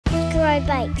ride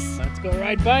bikes. Let's go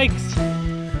ride bikes.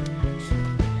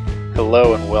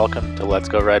 Hello and welcome to Let's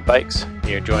Go Ride Bikes.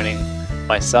 You're joining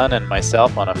my son and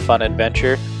myself on a fun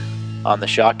adventure on the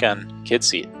Shotgun Kids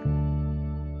Seat.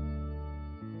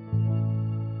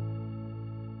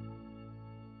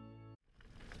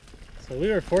 So we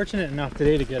were fortunate enough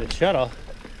today to get a shuttle.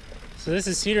 So this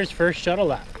is Cedar's first shuttle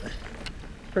lap.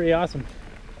 Pretty awesome.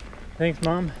 Thanks,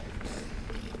 Mom,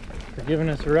 for giving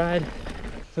us a ride.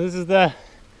 So this is the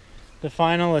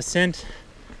final ascent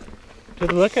to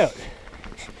the lookout.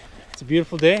 It's a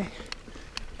beautiful day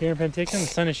here in Penticton. The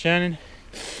sun is shining.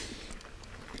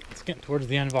 It's getting towards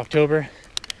the end of October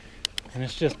and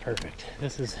it's just perfect.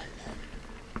 This is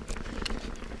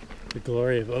the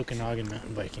glory of Okanagan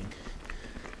mountain biking.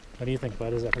 What do you think,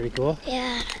 bud? Is that pretty cool?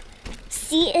 Yeah.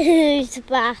 See, it's a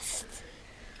blast.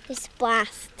 It's a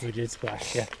blast. We did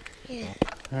splash, yeah. Yeah.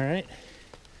 All right.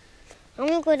 I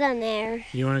want to go down there.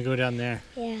 You want to go down there?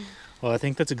 Yeah. Well, I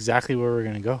think that's exactly where we're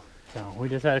going to go. So we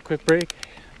just had a quick break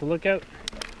at the lookout,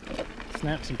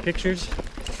 snap some pictures,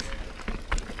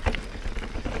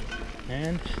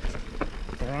 and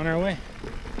we're on our way.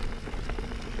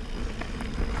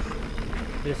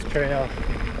 This trail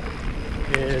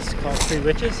is called Three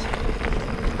Witches,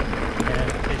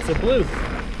 and it's a blue.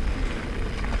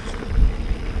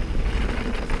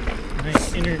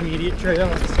 Nice intermediate trail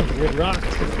with some good rocks,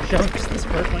 some chunks. This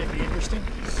part might be interesting.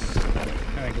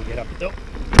 I think we'll get up it though.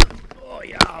 Oh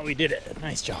yeah, we did it.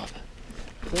 Nice job.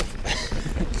 Cool.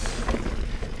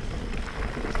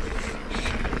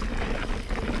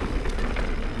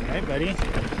 Alright, buddy.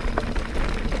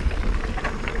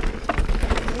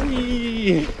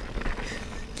 Whee!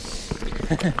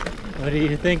 What are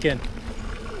you thinking?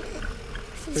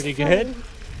 Pretty good?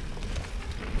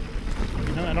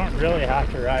 You know, I don't really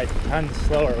have to ride tons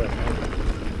slower with him,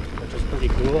 which is pretty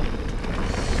cool.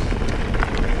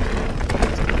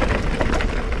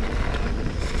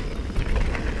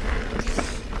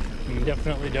 You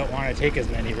definitely don't want to take as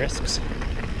many risks,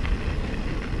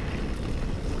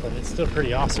 but it's still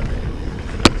pretty awesome.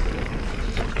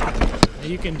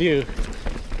 You can do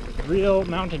real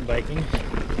mountain biking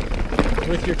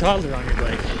with your toddler on your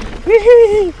bike.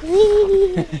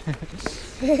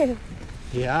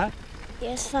 Yeah?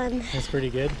 Yeah, it's fun. That's pretty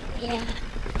good. Yeah.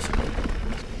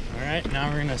 Alright, now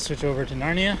we're going to switch over to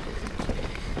Narnia.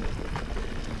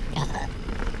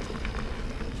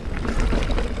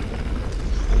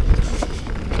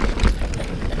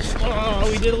 Oh,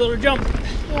 we did a little jump.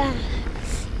 Yeah.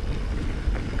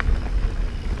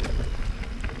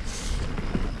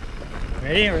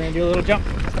 Ready? We're going to do a little jump.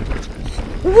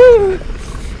 Woo!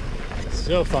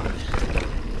 So fun.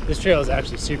 This trail is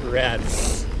actually super rad.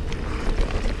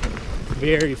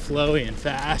 Very flowy and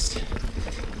fast. It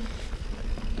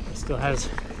still has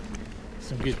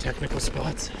some good technical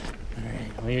spots.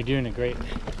 Alright, well you're doing a great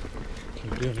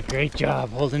job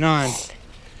holding on.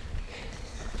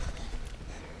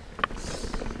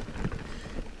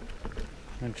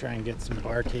 I'm gonna try and get some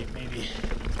bar tape maybe.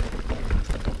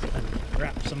 And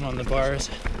wrap some on the bars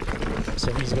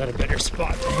so he's got a better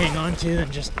spot to hang on to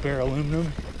than just bare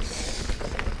aluminum.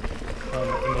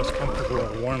 Not the most comfortable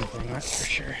or warm thing, that's for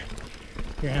sure.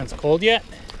 Your hands cold yet?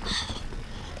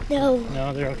 No.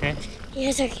 No, they're okay? Yeah,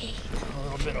 it's okay. A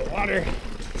little bit of water.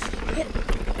 Yep.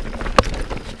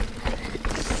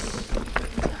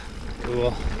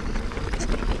 Cool.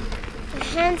 My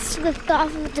hands slipped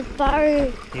off of the bar.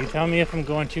 You tell me if I'm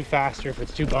going too fast or if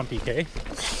it's too bumpy, okay?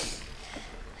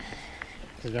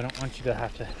 Because I don't want you to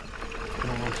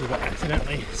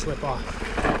accidentally slip off.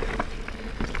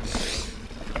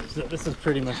 So this is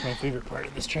pretty much my favorite part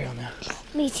of this trail now.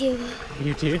 Me too.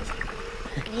 You too?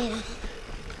 Yeah.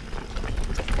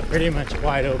 Pretty much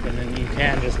wide open and you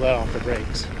can just let off the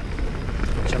brakes,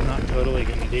 which I'm not totally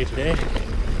going to do today.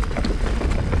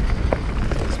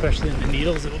 Especially in the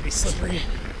needles, it'll be slippery.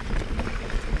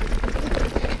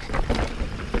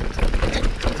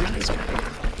 This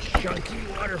chunky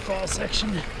waterfall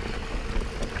section.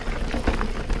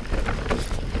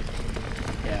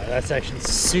 Yeah, that section's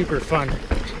super fun.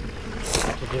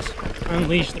 To just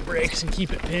unleash the brakes and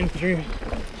keep it pinned through.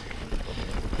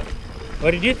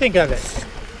 What did you think of it?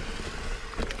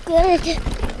 Good.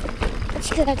 It's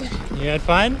good. You had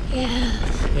fun? Yeah.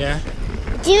 Yeah?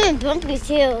 It's even bumpy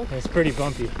too. It's pretty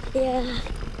bumpy. Yeah.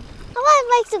 I want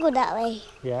bikes to go that way.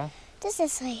 Yeah?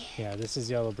 This way. Yeah, this is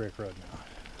Yellow Brick Road now.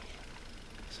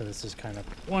 So this is kind of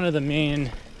one of the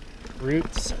main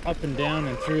routes up and down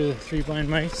and through the Three Blind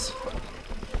Mice.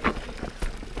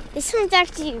 This one's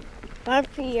actually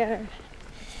bumpier.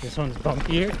 This one's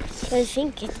bumpier. I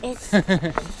think it is.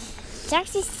 It's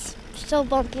actually so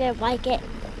bumpy I like it.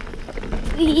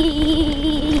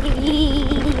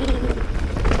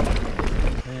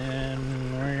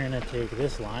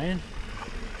 this line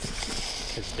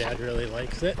because Dad really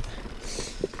likes it.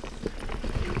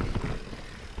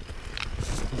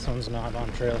 This one's not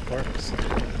on TRAILFORKS,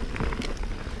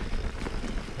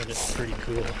 but it's pretty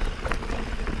cool.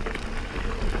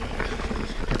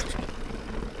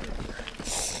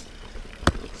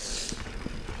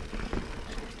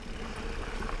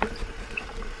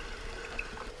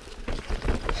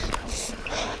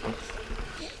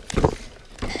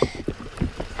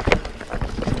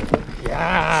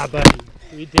 Yeah, buddy,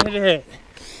 we did it.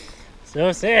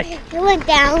 So sick. It went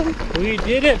down. We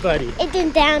did it, buddy. It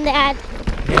went down, Dad.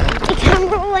 Yeah. The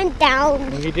camera went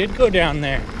down. We did go down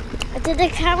there. The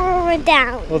camera went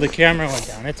down. Well, the camera went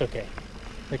down. It's okay.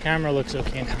 The camera looks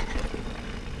okay now.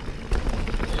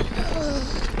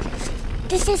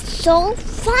 This is so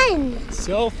fun.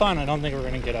 So fun. I don't think we're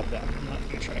going to get up that. I'm not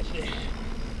going to try today.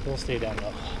 We'll stay down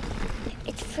low.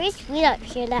 It's pretty sweet up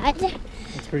here, Dad.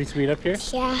 It's pretty sweet up here.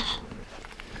 Yeah.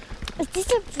 Is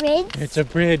this a bridge? It's a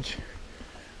bridge.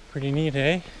 Pretty neat,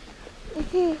 eh?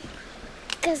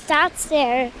 Because that's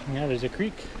there. Yeah, there's a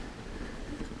creek.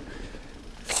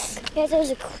 Yeah,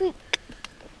 there's a creek.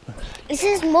 This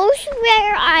is most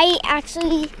where I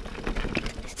actually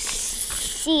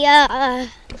see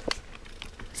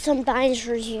some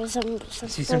dinosaurs here.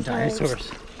 See some dinosaurs.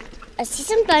 I see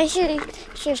some dinosaurs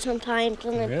here sometimes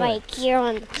on the Really? bike here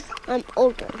on I'm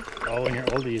older. Oh, when you're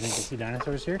older, you think you see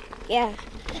dinosaurs here? Yeah.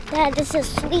 Dad, this is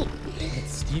sweet.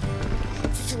 It's steep.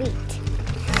 Sweet.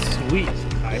 Sweet.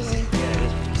 I see. Yeah, it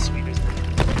is pretty sweet, isn't it?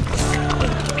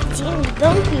 It's even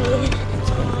bumpy.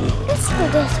 Let's go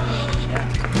this way. Yeah.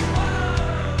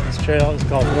 This trail is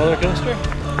called Roller Coaster.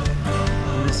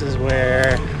 And this is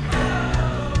where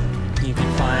you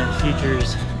can find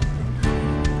features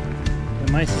that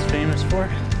Mice is famous for,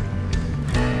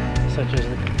 such as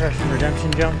the compression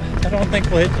redemption jump. I don't think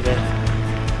we'll hit today.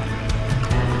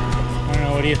 I don't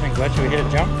know, what do you think, Bud? Should we hit a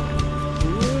jump?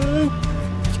 Woo!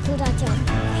 Let's go that jump.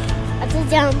 That's a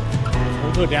jump.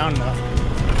 We'll go down though.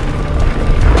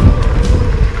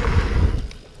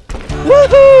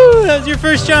 Woohoo! That was your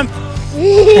first jump!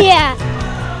 Yeah.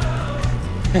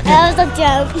 That was a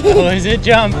jump. That was a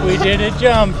jump. We did a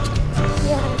jump.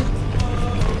 Yeah.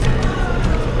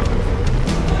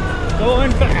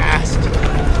 Going fast.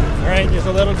 Alright, there's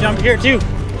a little jump here too.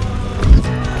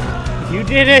 You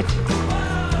did it!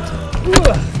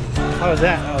 Whew. How was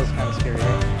that? That was kind of scary,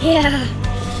 right? Yeah.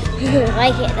 I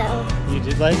like it though. You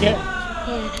did like it? Yeah.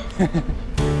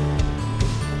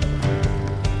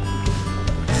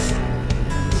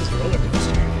 This is a roller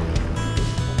coaster.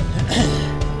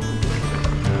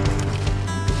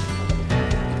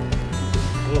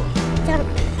 Cool. Jump.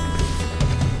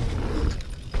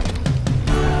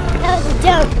 That was a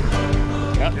jump.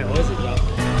 Yep, it was a jump.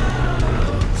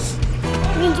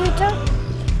 You can do a jump?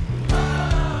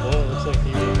 Oh, it looks like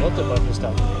you built a bunch of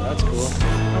stuff. That's cool.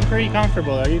 I'm pretty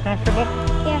comfortable. Are you comfortable?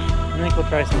 Yeah. I think we'll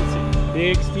try some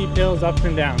big steep hills, ups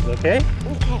and downs, okay?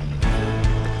 Okay.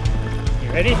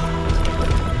 You ready? Up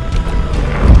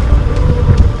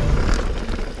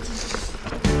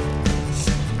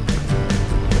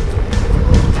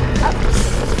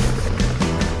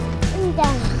and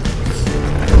down.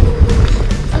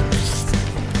 Up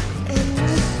and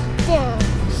down.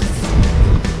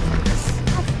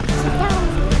 Up and down.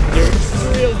 You're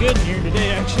real good here today,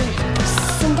 actually.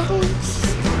 Ups and downs.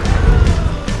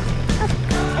 Up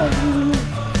and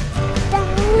down.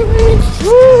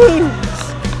 Woo!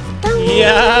 Down.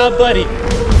 Yeah, buddy.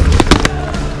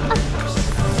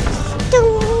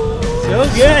 Down. So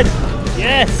good.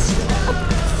 Yes.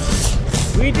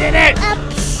 We did it. Up.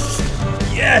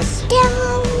 Yes.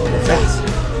 Down. Fast.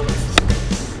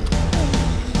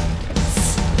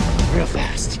 Real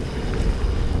fast.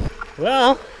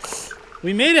 Well,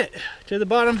 we made it to the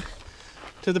bottom,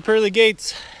 to the pearly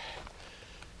gates.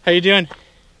 How you doing?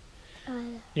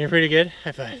 You're pretty good.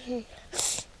 High five.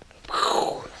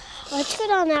 Let's go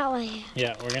down that way.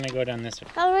 Yeah, we're gonna go down this way.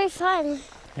 That'll be fun.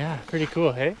 Yeah, pretty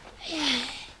cool, hey?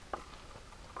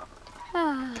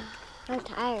 I'm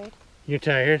tired. You're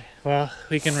tired? Well,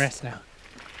 we can rest now.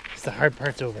 It's the hard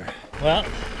part's over. Well,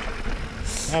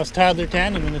 that was Toddler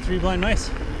Tandem and the 3 Blind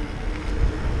Mice.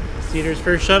 Cedar's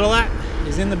first shuttle lap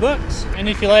is in the books. And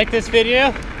if you like this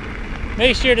video,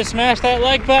 make sure to smash that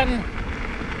like button.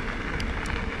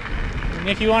 And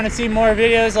if you want to see more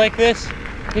videos like this,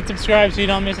 hit subscribe so you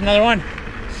don't miss another one.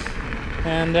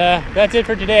 And that's it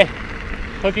for today.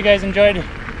 Hope you guys enjoyed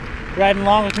riding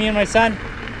along with me and my son.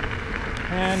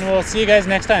 And we'll see you guys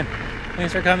next time.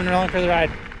 Thanks for coming along for the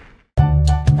ride.